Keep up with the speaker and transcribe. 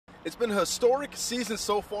It's been a historic season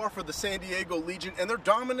so far for the San Diego Legion, and their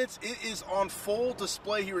dominance, it is on full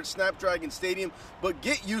display here at Snapdragon Stadium. But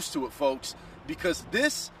get used to it, folks, because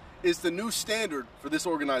this is the new standard for this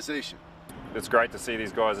organization. It's great to see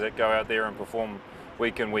these guys that go out there and perform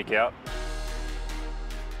week in, week out.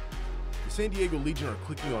 The San Diego Legion are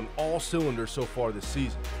clicking on all cylinders so far this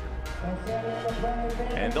season.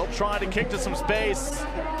 And they'll try to kick to some space.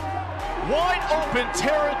 Wide open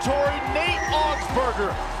territory, Nate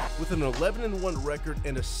Augsburger. With an 11-1 record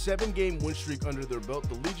and a 7-game win streak under their belt,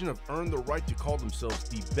 the Legion have earned the right to call themselves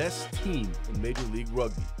the best team in Major League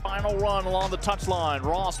Rugby. Final run along the touchline.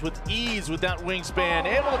 Ross with ease with that wingspan,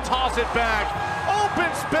 able to toss it back.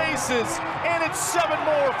 Open spaces, and it's 7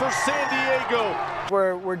 more for San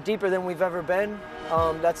Diego. We're deeper than we've ever been.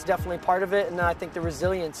 That's definitely part of it, and I think the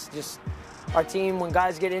resilience, just our team, when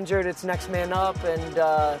guys get injured, it's next man up,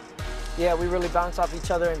 and yeah, we really bounce off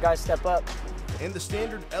each other and guys step up. And the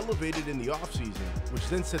standard elevated in the offseason, which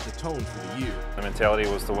then set the tone for the year. The mentality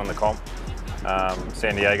was to win the comp.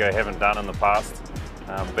 San Diego haven't done in the past,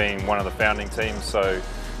 being one of the founding teams, so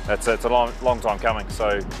it's a long time coming.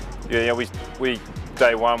 So yeah, we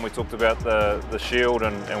day one we talked about the shield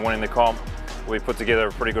and winning the comp. We put together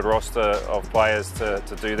a pretty good roster of players to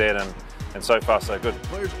do that, and so far so good.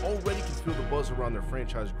 Players already can feel the buzz around their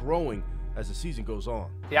franchise growing as the season goes on.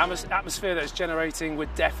 The atmosphere that it's generating, we're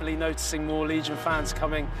definitely noticing more Legion fans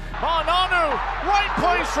coming. Nanu, right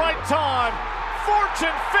place, right time.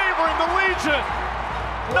 Fortune favoring the Legion.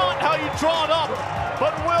 Not how you draw it up,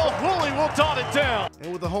 but Will Hooley will dot it down.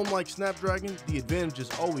 And with a home like Snapdragon, the advantage is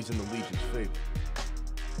always in the Legion's favor.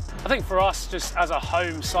 I think for us, just as a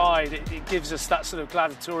home side, it gives us that sort of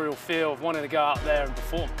gladiatorial feel of wanting to go out there and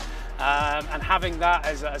perform. And having that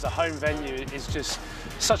as a home venue is just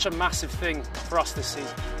such a massive thing for us this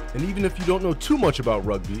season. And even if you don't know too much about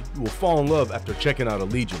rugby, you will fall in love after checking out a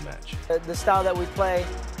Legion match. The style that we play,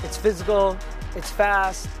 it's physical, it's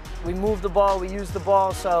fast, we move the ball, we use the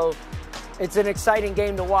ball, so it's an exciting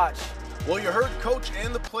game to watch. Well, you heard Coach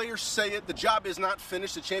and the players say it. The job is not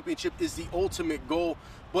finished. The championship is the ultimate goal.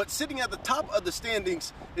 But sitting at the top of the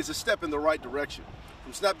standings is a step in the right direction.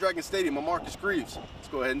 From Snapdragon Stadium, I'm Marcus Greaves. Let's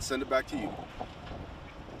go ahead and send it back to you.